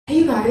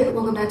guys,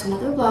 welcome back to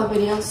another vlog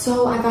video.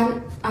 So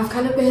I've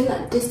kind of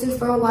been distant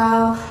for a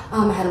while.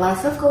 I had a lot of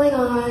stuff going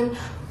on,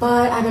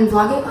 but I've been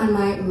vlogging on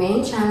my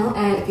main channel,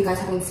 and if you guys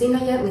haven't seen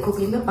that yet, link will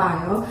be in the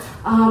bio.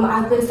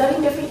 I've been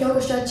studying different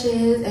yoga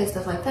stretches and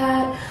stuff like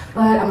that,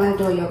 but I'm gonna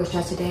do a yoga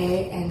stretch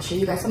today and show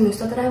you guys some new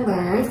stuff that I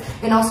learned,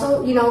 and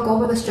also, you know, go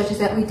over the stretches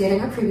that we did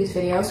in our previous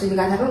video. So if you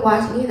guys haven't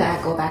watched any of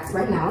that, go back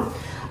right now.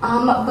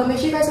 But make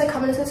sure you guys like,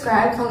 comment, and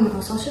subscribe. Follow me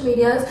on social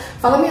medias.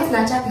 Follow me on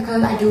Snapchat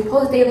because I do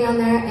post daily on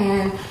there,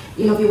 and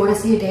you know, if you want to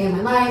see a day in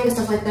my life and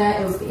stuff like that,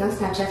 it will be on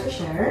Snapchat for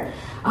sure.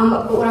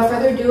 But without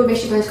further ado, make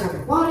sure you guys grab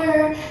your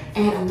water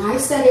and a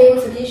nice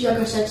setting for these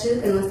yoga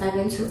stretches, and let's dive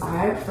into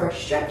our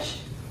first stretch.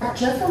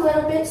 Just a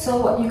little bit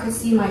so you can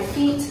see my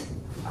feet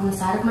on the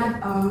side of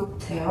my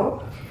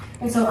tail.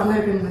 And so I'm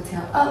going to bring my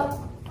tail up,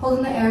 hold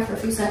in the air for a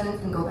few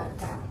seconds, and go back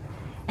down.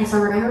 And so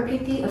we're going to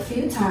repeat these a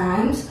few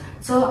times.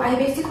 So I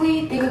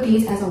basically think of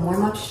these as a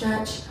warm-up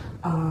stretch.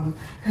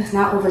 It's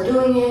not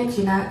overdoing it,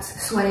 you're not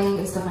sweating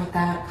and stuff like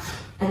that.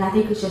 And I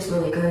think it's just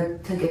really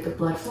good to get the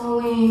blood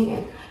flowing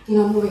and, you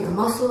know, moving your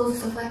muscles and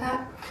stuff like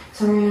that.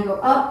 So we're gonna go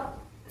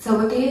up. So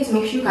with these,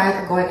 make sure you guys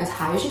are going as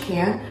high as you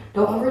can.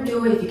 Don't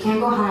overdo it. If you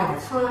can't go high,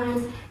 that's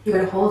fine. You're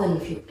gonna hold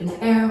in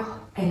the air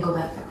and go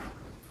back down.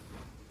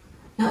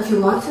 Now, if you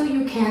want to,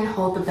 you can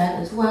hold the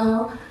bed as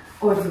well.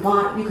 Or if you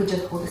want, you could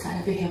just hold the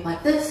side of your hip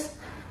like this.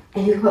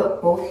 And you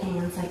put both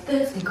hands like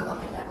this and go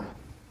up and down.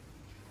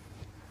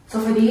 So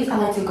for these, I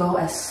like to go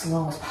as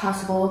slow as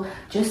possible,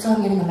 just so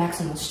I'm getting the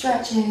maximum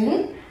stretch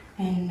in.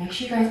 And make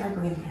sure you guys are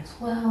breathing as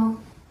well.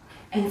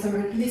 And so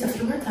we're gonna do these a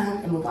few more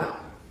times and move on.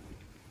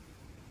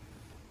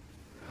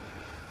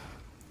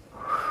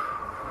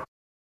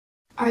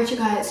 Alright, you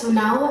guys, so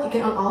now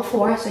get on all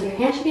fours. So your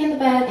hands should be in the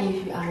bed and you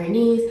should be on your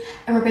knees.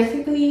 And we're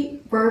basically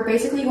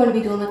going to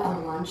be doing like a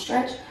lunge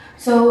stretch.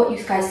 So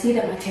you guys see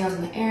that my tail's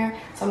in the air,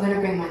 so I'm gonna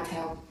bring my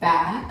tail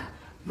back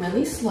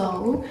really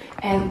slow.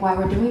 And while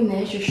we're doing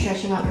this, you're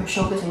stretching out your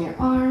shoulders and your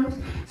arms.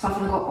 So I'm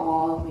gonna go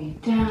all the way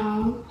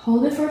down,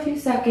 hold it for a few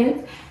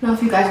seconds. Now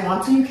if you guys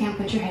want to, you can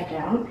put your head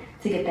down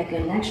to get that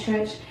good neck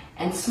stretch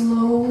and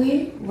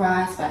slowly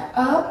rise back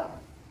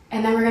up.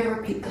 And then we're gonna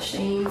repeat the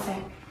same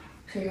thing.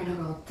 So you're gonna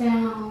go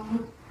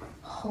down,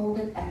 hold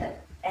it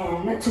at the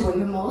end to where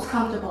you're most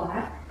comfortable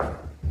at.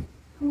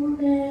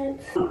 Hold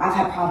it. I've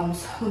had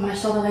problems with my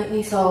shoulder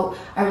lately, so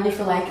I really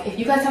feel like if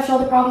you guys have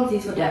shoulder problems,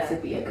 these would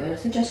definitely be a good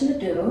suggestion to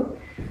do.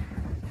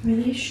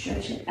 Really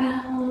stretch it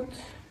out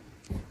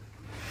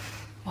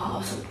while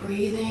also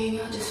breathing.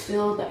 Just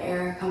feel the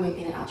air coming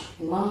in and out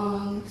your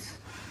lungs.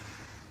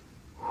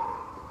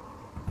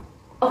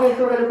 Okay,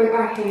 so we're gonna bring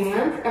our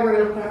hands and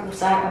we're gonna put it on the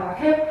side of our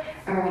hip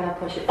and we're gonna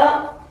push it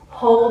up,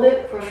 hold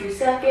it for a few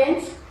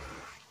seconds,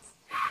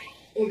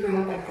 and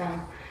bring it back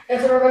down. And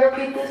so we're gonna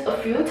repeat this a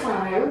few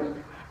times.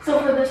 So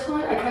for this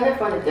one, I kind of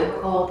find it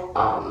difficult.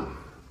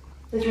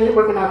 It's really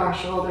working on our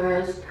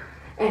shoulders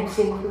and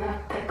seeing if we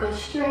have that good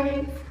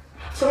strength.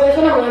 So for this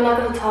one, I'm really not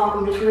gonna talk.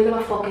 I'm just really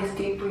gonna focus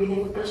deep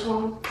breathing with this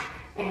one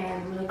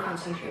and really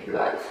concentrate, you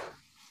guys.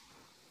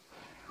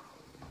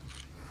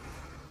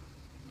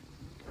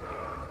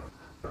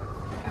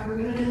 And we're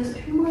gonna do this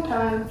a few more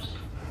times.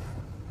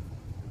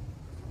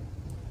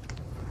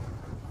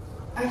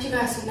 Alright, you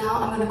guys, so now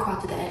I'm gonna crawl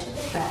to the edge of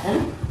the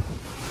bed.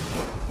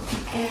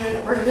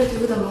 And we're going to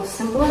do the most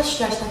simplest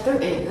stretch that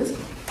there is.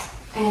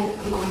 And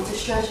I'm going to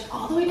stretch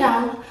all the way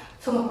down.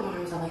 So my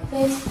arms are like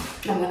this.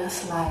 And I'm going to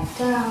slide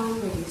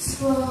down really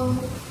slow.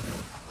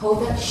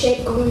 Hold that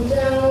shape going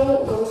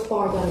down. Go as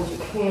far down as you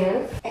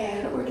can.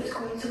 And we're just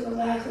going to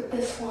relax with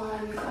this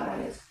one, you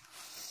guys.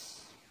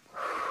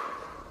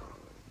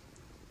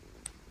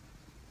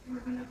 We're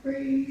going to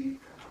breathe.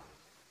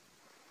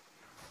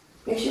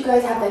 Make sure you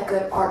guys have that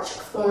good arch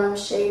form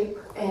shape.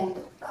 And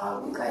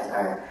you guys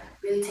are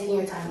really taking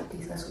your time with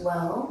these as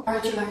well.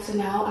 Alright, you guys, so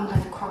now I'm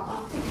going to crawl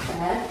off the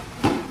bed.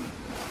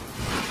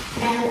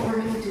 And we're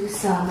going to do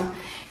some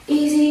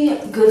easy,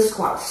 good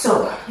squats.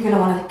 So you're going to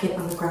want to get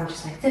on the ground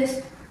just like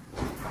this.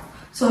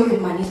 So your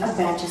knees are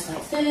bent just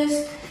like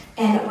this.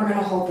 And we're going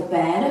to hold the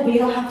bed. But you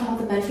don't have to hold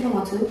the bed if you don't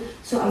want to.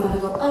 So I'm going to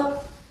go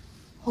up,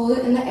 hold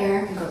it in the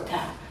air, and go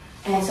down.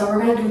 And so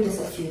we're going to do this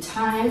a few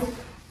times.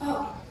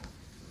 Oh,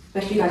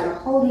 make sure you guys are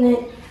holding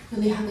it,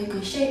 really have a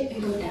good shape,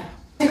 and go down.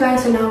 Okay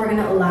guys, so now we're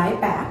gonna lie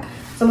back.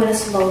 So I'm gonna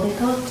slowly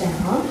go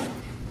down,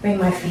 bring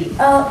my feet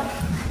up.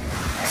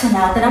 So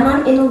now that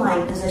I'm in a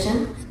lying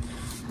position,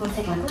 I'm gonna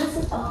take my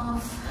glasses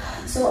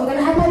off. So I'm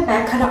gonna have my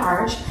back kind of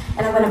arched,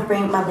 and I'm gonna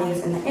bring my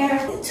legs in the air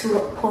to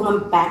pull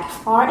them back as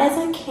far as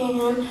I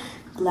can,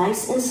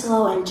 nice and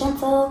slow and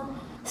gentle.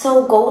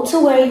 So go to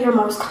where you're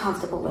most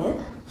comfortable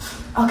with.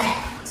 Okay,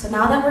 so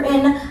now that we're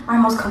in our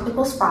most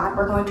comfortable spot,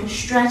 we're going to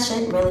stretch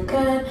it really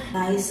good.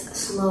 Nice,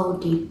 slow,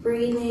 deep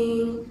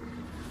breathing.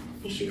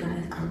 Make sure you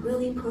guys are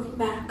really pulling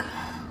back,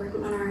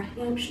 working on our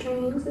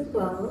hamstrings as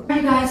well.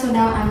 Alright guys, so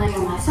now I'm laying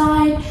on my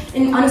side,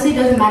 and honestly it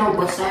doesn't matter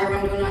what side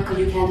I'm doing it because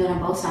you can do it on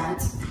both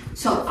sides.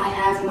 So I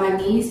have my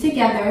knees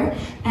together,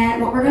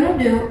 and what we're gonna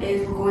do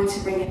is we're going to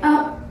bring it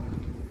up,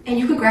 and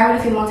you could grab it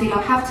if you want to, you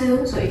don't have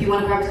to. So if you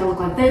want to grab it, it's gonna look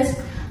like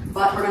this.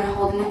 but we're gonna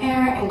hold in the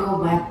air and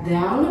go back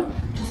down,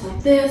 just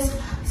like this.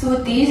 So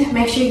with these,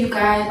 make sure you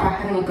guys are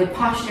having a good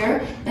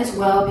posture as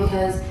well,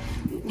 because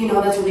you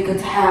know that's really good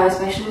to have,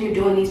 especially when you're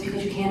doing these,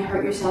 because you can't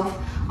hurt yourself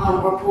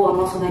or pull a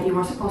muscle that you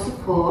weren't supposed to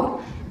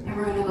pull. And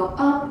we're gonna go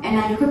up, and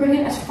now you can bring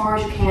it as far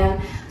as you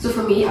can. So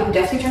for me, I'm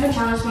definitely trying to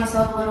challenge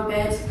myself a little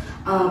bit.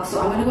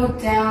 So I'm gonna go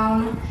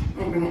down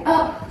and bring it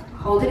up,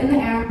 hold it in the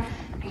air,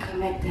 and come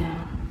back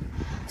down.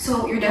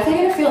 So you're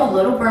definitely gonna feel a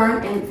little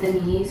burn in the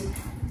knees,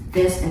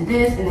 this, and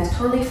that's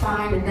totally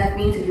fine. And that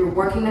means that you're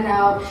working it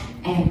out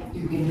and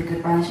you're getting a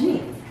good burn that you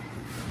need.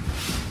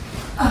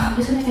 I'm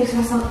just gonna fix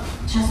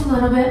myself just a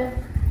little bit.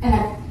 And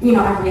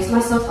I raised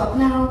myself up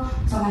now,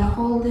 so I'm gonna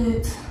hold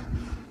it,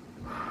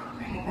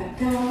 bring it back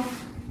down.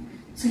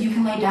 So you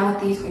can lay down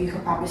with these, or you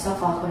can prop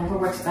yourself up, whatever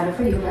works better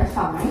for you, that's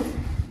fine.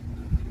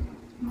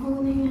 I'm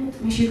holding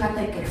it. Make sure you got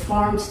that good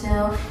form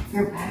still.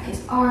 Your back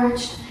is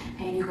arched,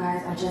 and you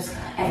guys are just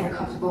at your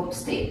comfortable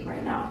state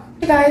right now.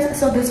 Hey guys,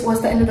 so this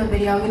was the end of the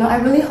video. I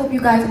really hope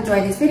you guys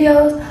enjoy these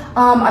videos.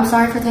 I'm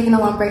sorry for taking a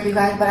long break, you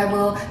guys, but I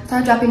will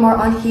start dropping more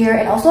on here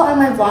and also on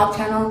my vlog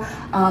channel.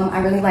 I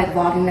really like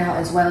vlogging now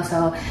as well,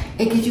 so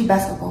it gives you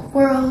best of both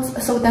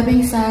worlds. So with that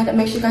being said,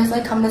 make sure you guys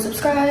like, comment, and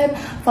subscribe.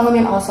 Follow me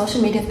on all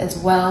social medias as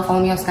well.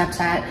 Follow me on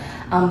Snapchat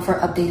for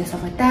updates and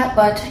stuff like that.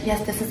 But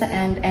yes, this is the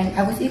end, and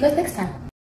I will see you guys next time.